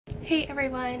Hey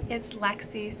everyone, it's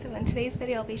Lexi. So in today's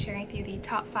video I'll be sharing with you the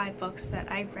top 5 books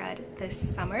that I read this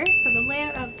summer. So the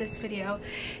layout of this video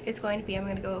is going to be, I'm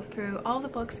going to go through all the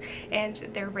books and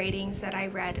their ratings that I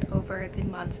read over the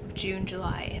months of June,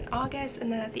 July, and August,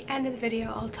 and then at the end of the video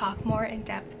I'll talk more in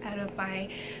depth out of my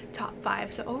top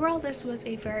 5. So overall this was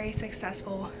a very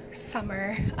successful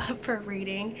summer for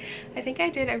reading. I think I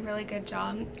did a really good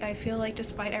job. I feel like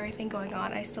despite everything going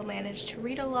on I still managed to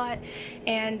read a lot,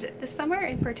 and this summer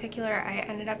in particular I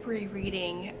ended up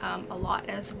rereading a lot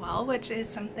as well, which is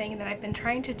something that I've been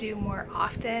trying to do more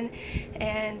often,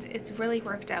 and it's really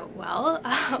worked out well.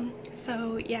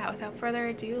 So yeah, without further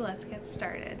ado, let's get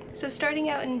started. So starting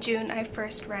out in June, I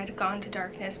first read Gone to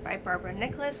Darkness by Barbara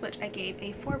Nicholas, which I gave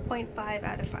a 4.5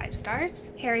 out of 5 stars.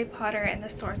 Harry Potter and the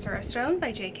Sorcerer's Stone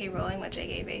by J.K. Rowling, which I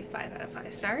gave a 5 out of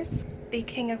 5 stars. The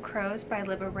King of Crows by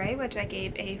Libba, which I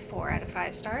gave a 4 out of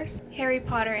 5 stars. Harry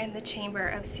Potter and the Chamber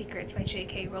of Secrets by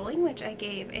J.K. Rowling, which I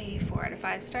gave a 4 out of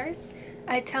 5 stars.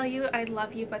 I'd Tell You I'd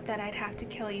Love You But Then I'd Have to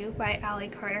Kill You by Ali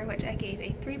Carter, which I gave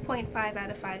a 3.5 out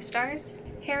of 5 stars.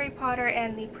 Harry Potter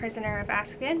and the Prisoner of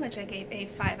Azkaban, which I gave a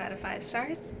 5 out of 5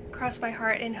 stars. Cross My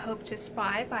Heart and Hope to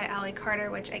Spy by Ali Carter,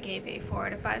 which I gave a 4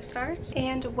 out of 5 stars.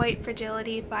 And White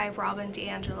Fragility by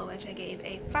DiAngelo, which I gave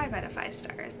a 5 out of 5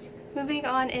 stars. Moving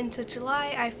on into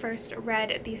July, I first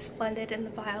read The Splendid and the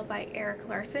Vile by Erik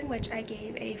Larson, which I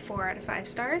gave a 4 out of 5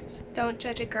 stars. Don't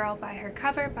Judge a Girl by Her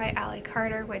Cover by Ali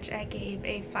Carter, which I gave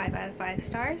a 5 out of 5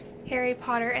 stars. Harry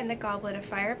Potter and the Goblet of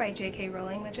Fire by J.K.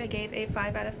 Rowling, which I gave a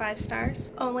 5 out of 5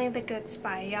 stars. Only the Good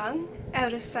Spy Young,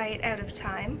 Out of Sight, Out of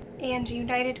Time, and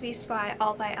United We Spy,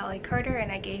 all by Ali Carter,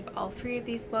 and I gave all 3 of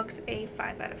these books a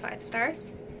 5 out of 5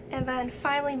 stars. And then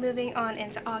finally moving on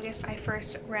into August, I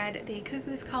first read The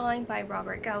Cuckoo's Calling by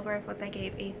Robert Galbraith, which I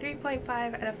gave a 3.5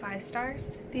 out of 5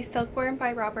 stars. The Silkworm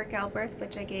by Robert Galbraith,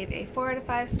 which I gave a 4 out of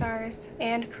 5 stars.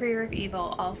 And Career of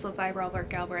Evil, also by Robert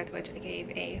Galbraith, which I gave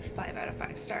a 5 out of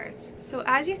 5 stars. So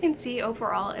as you can see,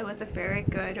 overall it was a very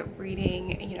good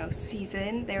reading,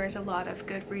 season. There was a lot of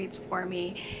good reads for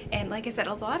me, and like I said,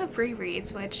 a lot of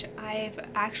rereads, which I've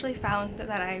actually found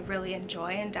that I really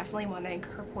enjoy and definitely want to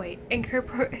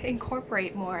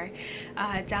incorporate more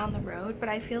down the road. But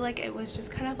I feel like it was just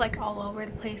kind of like all over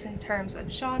the place in terms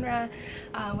of genre,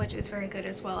 which is very good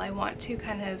as well. I want to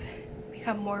kind of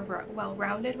become more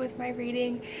well-rounded with my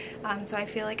reading, so I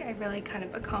feel like I really kind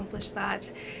of accomplished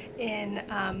that in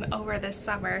over this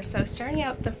summer. So starting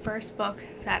out, the first book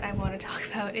that I want to talk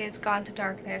about is Gone to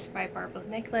Darkness by Barbara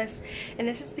Nicholas, and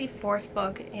this is the 4th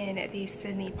book in the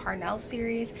Sydney Parnell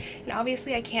series. And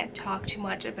obviously I can't talk too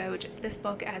much about this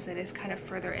book as it is kind of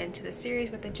further into the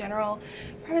series, but the general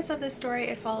premise of this story,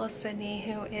 it follows Sydney,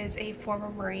 who is a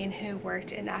former Marine who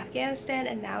worked in Afghanistan,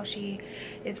 and now she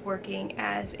is working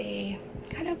as a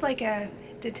kind of like a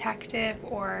detective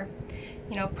or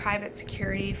private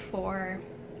security for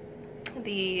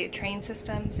the train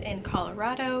systems in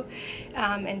Colorado,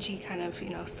 and she kind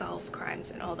of solves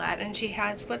crimes and all that. And she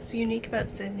has, what's unique about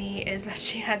Sydney is that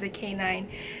she has a canine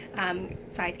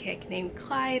sidekick named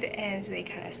Clyde, and they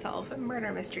kind of solve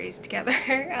murder mysteries together.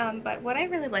 But what I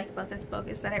really like about this book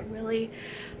is that it really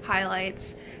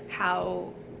highlights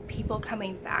how people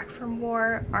coming back from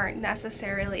war aren't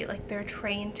necessarily like, they're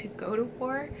trained to go to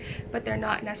war, but they're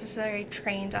not necessarily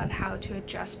trained on how to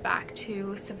adjust back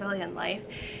to civilian life.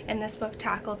 And this book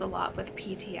tackles a lot with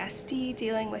PTSD,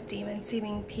 dealing with demons,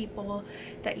 seeing people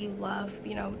that you love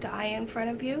die in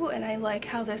front of you. And I like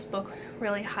how this book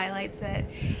really highlights it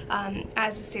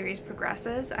as the series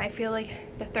progresses. I feel like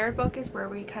the 3rd book is where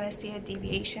we kind of see a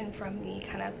deviation from the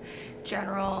kind of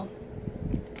general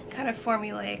kind of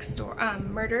formulaic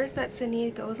murders that Sydney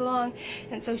goes along,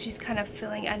 and so she's kind of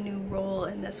filling a new role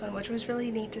in this one, which was really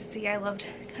neat to see. I loved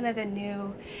kind of the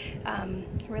new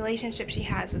relationship she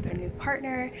has with her new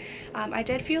partner. I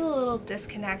did feel a little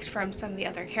disconnect from some of the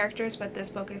other characters, but this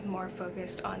book is more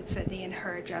focused on Sydney and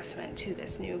her adjustment to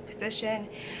this new position.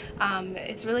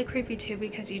 It's really creepy too,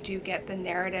 because you do get the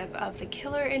narrative of the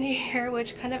killer in here,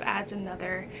 which kind of adds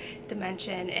another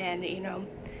dimension and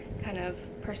kind of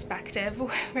perspective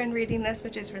when reading this,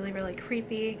 which is really, really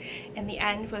creepy, and the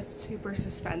end was super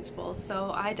suspenseful.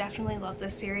 So I definitely love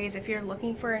this series. If you're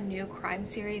looking for a new crime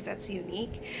series that's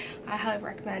unique, I highly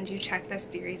recommend you check this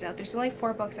series out. There's only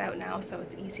 4 books out now, so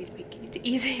it's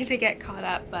easy to get caught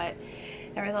up, but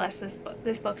nevertheless,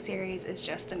 this book series is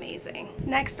just amazing.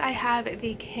 Next, I have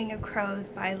The King of Crows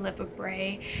by Libba,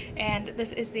 Bray, and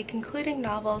this is the concluding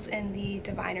novels in the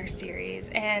Diviner series.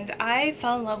 And I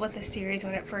fell in love with this series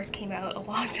when it first came out a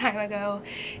long time ago,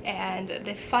 and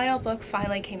the final book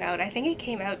finally came out. I think it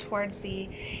came out towards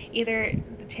either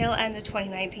the tail end of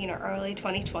 2019 or early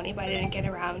 2020, but I didn't get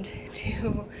around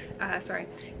to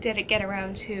didn't get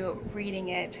around to reading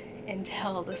it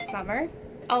until the summer.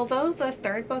 Although the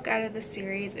third book out of the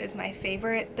series is my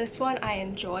favorite, this one I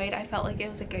enjoyed. I felt like it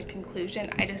was a good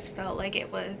conclusion. I just felt like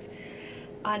it was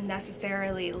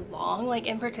unnecessarily long. Like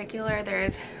in particular,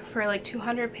 there's, for like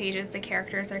 200 pages, the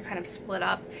characters are kind of split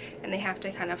up and they have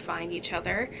to kind of find each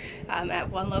other at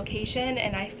one location,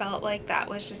 and I felt like that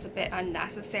was just a bit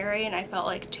unnecessary, and I felt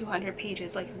like 200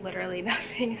 pages, like literally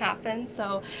nothing happened.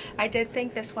 So I did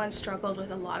think this one struggled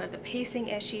with a lot of the pacing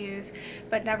issues,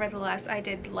 but nevertheless I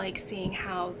did like seeing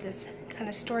how this kind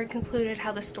of story concluded,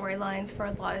 how the storylines for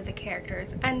a lot of the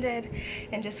characters ended,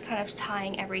 and just kind of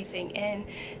tying everything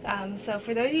in. So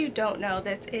for those of you who don't know,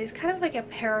 this is kind of like a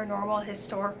paranormal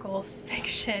historical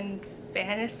fiction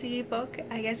fantasy book,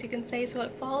 I guess you can say. So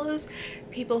it follows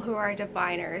people who are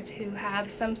diviners, who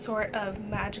have some sort of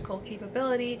magical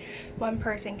capability. One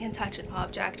person can touch an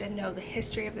object and know the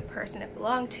history of the person it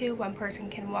belonged to. One person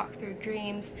can walk through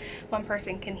dreams. One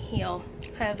person can heal.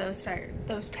 Kind of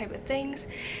those type of things.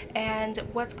 And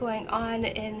what's going on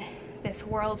in this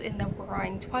world in the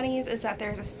Roaring 20s is that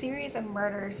there's a series of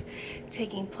murders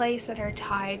taking place that are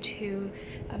tied to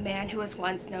a man who was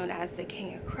once known as the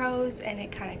King of Crows, and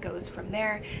it kind of goes from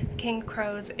there. The King of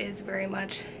Crows is very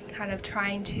much kind of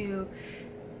trying to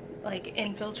like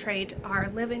infiltrate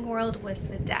our living world with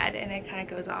the dead, and it kind of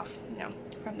goes off, you know,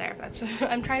 from there. That's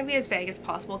I'm trying to be as vague as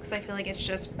possible because I feel like it's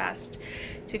just best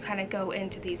to kind of go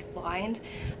into these blind.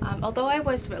 Although I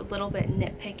was a little bit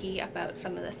nitpicky about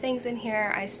some of the things in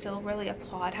here, I still really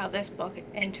applaud how this book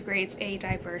integrates a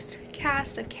diverse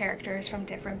cast of characters from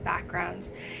different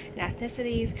backgrounds and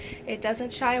ethnicities. It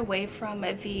doesn't shy away from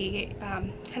the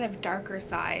kind of darker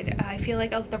side. I feel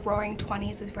like the Roaring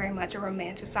 20s is very much a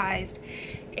romanticized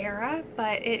era,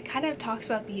 but it kind of talks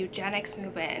about the eugenics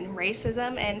movement and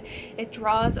racism, and it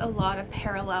draws a lot of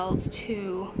parallels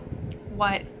to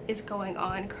what is going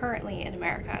on currently in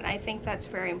America, and I think that's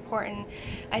very important.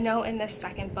 I know in the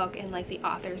second book, in like the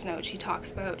author's note, she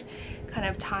talks about kind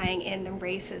of tying in the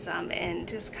racism and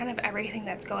just kind of everything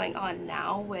that's going on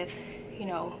now with, you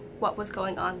know, what was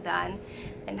going on then,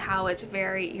 and how it's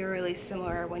very eerily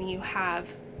similar when you have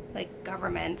like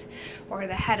government or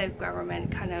the head of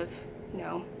government kind of, you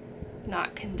know,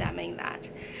 not condemning that.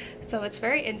 So it's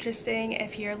very interesting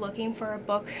if you're looking for a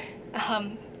book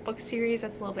series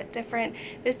that's a little bit different.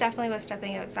 This definitely was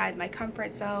stepping outside my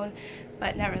comfort zone,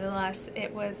 but nevertheless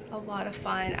it was a lot of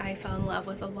fun. I fell in love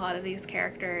with a lot of these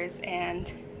characters, and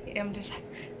I'm just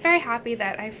very happy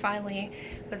that I finally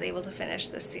was able to finish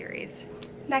this series.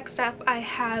 Next up, I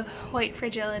have White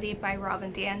Fragility by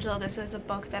DiAngelo. This is a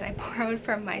book that I borrowed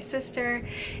from my sister,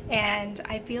 and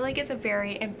I feel like it's a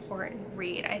very important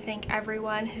read. I think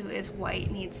everyone who is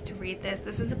white needs to read this.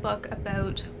 This is a book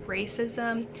about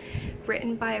racism,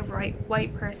 written by a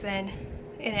white person,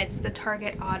 and it's the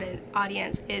target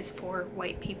audience is for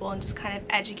white people, and just kind of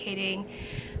educating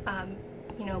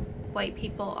you know, white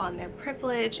people on their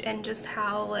privilege, and just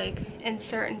how like in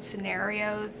certain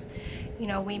scenarios, you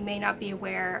know, we may not be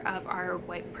aware of our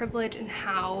white privilege and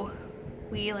how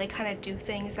we like kind of do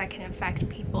things that can affect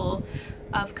people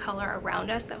of color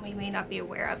around us that we may not be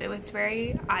aware of. It was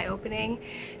very eye-opening,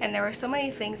 and there were so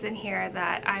many things in here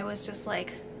that I was just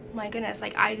like, my goodness,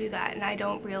 like I do that and I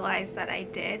don't realize that I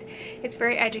did. It's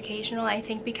very educational, I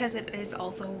think, because it is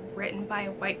also written by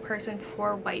a white person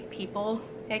for white people.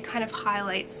 It kind of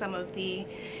highlights some of the,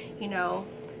 you know,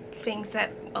 things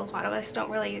that a lot of us don't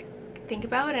really think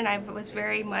about, and I was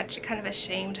very much kind of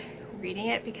ashamed reading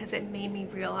it because it made me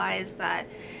realize that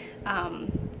I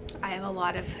have a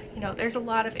lot of, you know, there's a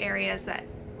lot of areas that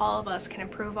all of us can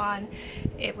improve on.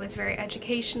 It was very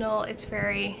educational. It's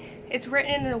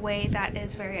written in a way that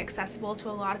is very accessible to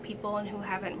a lot of people and who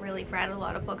haven't really read a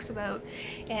lot of books about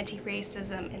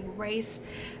anti-racism and race.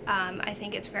 I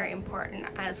think it's very important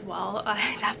as well.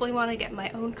 I definitely want to get my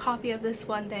own copy of this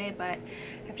one day, but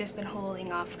I've just been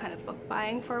holding off kind of book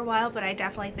buying for a while. But I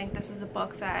definitely think this is a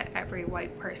book that every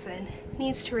white person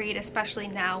needs to read, especially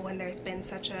now when there's been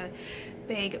such a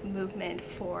big movement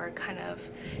for kind of,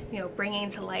 you know, bringing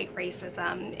to light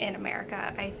racism in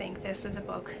America. I think this is a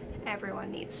book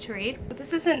everyone needs to read. But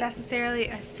this isn't necessarily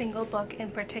a single book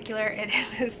in particular, it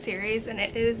is a series, and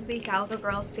it is the Gallagher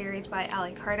Girls series by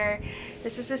Ali Carter.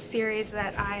 This is a series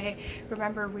that I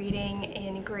remember reading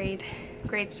in grade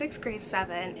 6, grade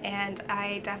 7, and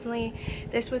I definitely,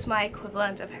 this was my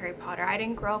equivalent of Harry Potter. I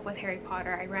didn't grow up with Harry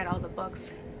Potter. I read all the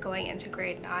books going into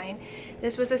grade 9.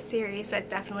 This was a series that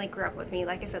definitely grew up with me.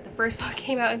 Like I said, the first book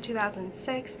came out in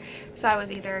 2006, so I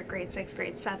was either grade 6,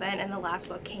 grade 7, and the last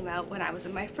book came out when I was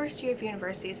in my first year of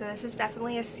university. So this is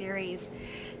definitely a series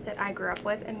that I grew up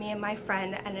with, and me and my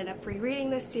friend ended up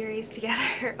rereading this series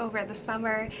together over the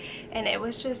summer, and it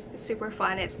was just super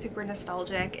fun. It's super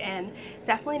nostalgic, and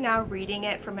definitely now reading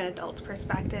it from an adult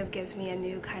perspective gives me a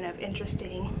new kind of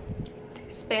interesting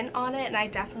spin on it, and I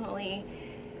definitely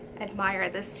admire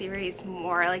this series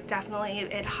more. Like, definitely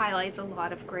it highlights a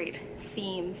lot of great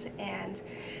themes, and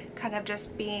kind of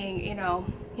just being, you know,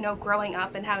 growing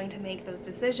up and having to make those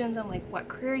decisions on like what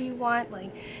career you want,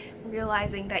 like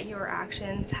realizing that your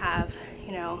actions have,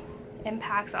 you know,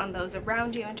 impacts on those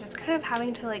around you, and just kind of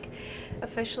having to like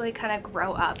officially kind of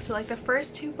grow up. So like the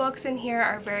first 2 books in here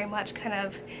are very much kind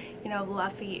of, you know,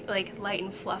 fluffy, like light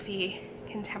and fluffy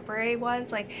contemporary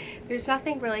ones. Like there's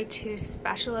nothing really too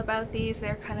special about these.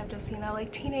 They're kind of just, you know,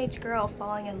 like teenage girl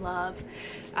falling in love,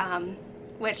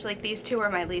 which like these 2 were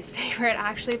my least favorite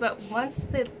actually. But once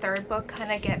the 3rd book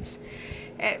kind of gets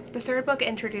the 3rd book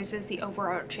introduces the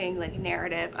overarching like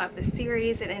narrative of the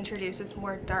series. It introduces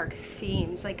more dark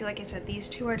themes. Like I said, these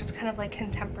 2 are just kind of like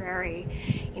contemporary,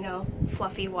 you know,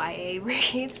 fluffy YA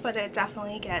reads, but it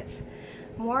definitely gets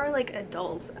more like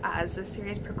adult as the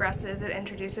series progresses. It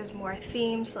introduces more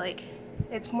themes, like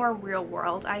it's more real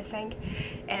world, I think,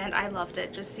 and I loved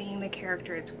it, just seeing the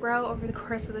characters grow over the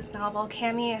course of this novel.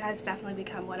 Cami has definitely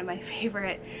become one of my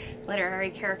favorite literary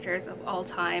characters of all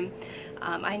time.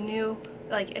 I knew,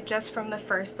 like, just from the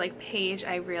first like page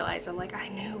I realized, I'm like, I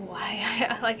knew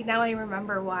why like now I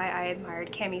remember why I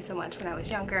admired Cami so much when I was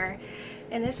younger.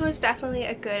 And this was definitely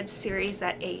a good series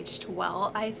that aged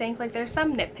well, I think. Like there's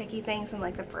some nitpicky things in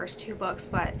like the first 2 books,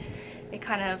 but it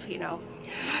kind of, you know,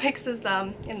 fixes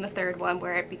them in the 3rd one,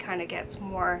 where it kind of gets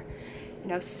more, you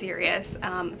know, serious.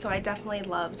 So I definitely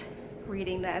loved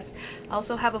reading this. I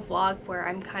also have a vlog where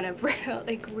I'm kind of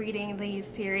like reading the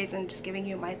series and just giving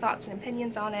you my thoughts and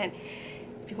opinions on it.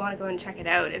 If you want to go and check it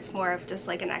out, it's more of just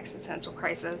like an existential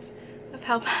crisis of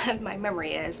how bad my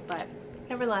memory is, but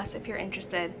nevertheless, if you're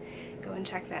interested, go and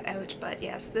check that out. But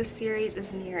yes, this series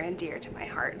is near and dear to my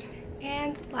heart.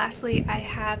 And lastly, I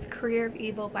have Career of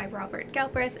Evil by Robert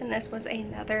Galbraith, and this was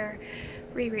another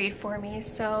reread for me.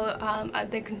 So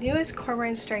the newest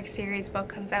Cormoran Strike series book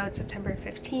comes out September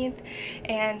 15th,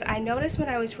 and I noticed when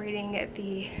I was reading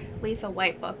the Lethal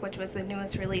White book, which was the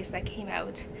newest release that came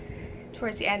out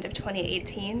towards the end of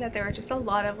 2018, that there were just a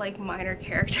lot of like minor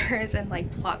characters and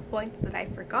like plot points that I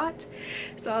forgot.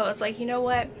 So I was like, you know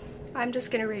what, I'm just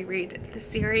gonna reread the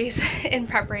series in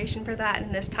preparation for that,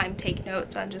 and this time take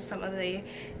notes on just some of the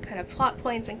kind of plot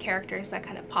points and characters that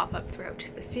kind of pop up throughout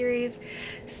the series.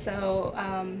 So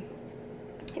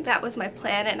that was my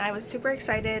plan, and I was super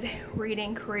excited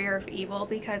reading Career of Evil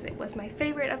because it was my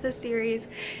favorite of the series,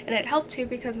 and it helped too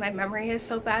because my memory is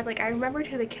so bad. Like I remembered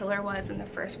who the killer was in the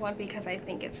first one because I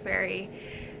think it's very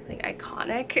like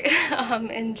iconic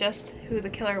and just who the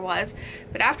killer was,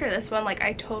 but after this one, like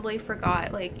I totally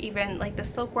forgot, like even like the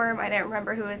Silkworm, I didn't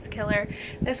remember who was the killer.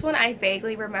 This one I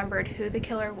vaguely remembered who the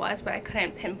killer was, but I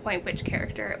couldn't pinpoint which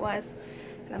character it was,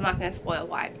 and I'm not going to spoil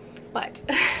why. But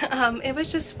it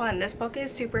was just fun. This book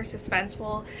is super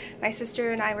suspenseful. My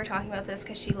sister and I were talking about this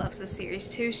because she loves this series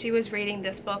too. She was reading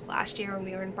this book last year when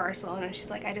we were in Barcelona, and she's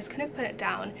like, I just couldn't put it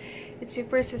down. It's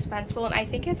super suspenseful, and I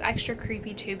think it's extra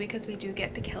creepy too because we do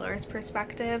get the killer's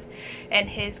perspective and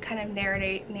his kind of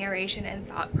narration and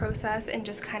thought process, and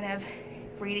just kind of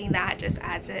reading that just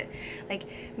adds it, like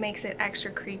makes it extra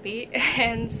creepy.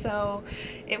 And so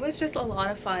it was just a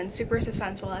lot of fun, super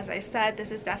suspenseful. As I said,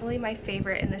 this is definitely my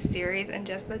favorite in the series, and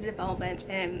just the development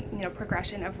and, you know,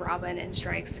 progression of Robin and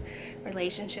Strike's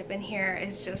relationship in here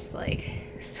is just like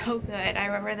so good. I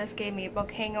remember this gave me a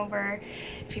book hangover.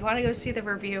 If you want to go see the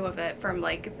review of it from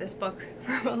like this book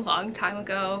from a long time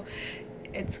ago,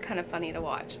 it's kind of funny to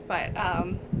watch. But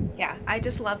yeah, I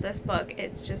just love this book.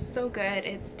 It's just so good.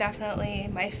 It's definitely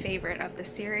my favorite of the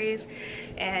series,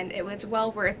 and it was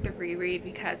well worth the reread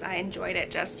because I enjoyed it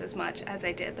just as much as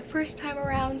I did the first time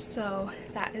around, so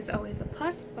that is always a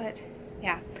plus. But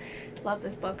yeah, love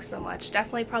this book so much.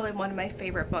 Definitely probably one of my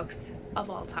favorite books of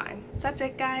all time. So that's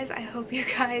it, guys. I hope you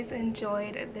guys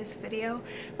enjoyed this video.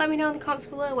 Let me know in the comments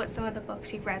below what some of the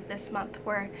books you've read this month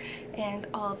were and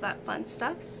all of that fun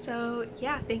stuff. So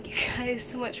yeah, thank you guys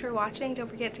so much for watching. Don't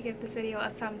forget to give this video a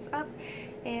thumbs up,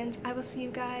 and I will see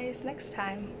you guys next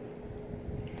time.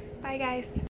 Bye, guys.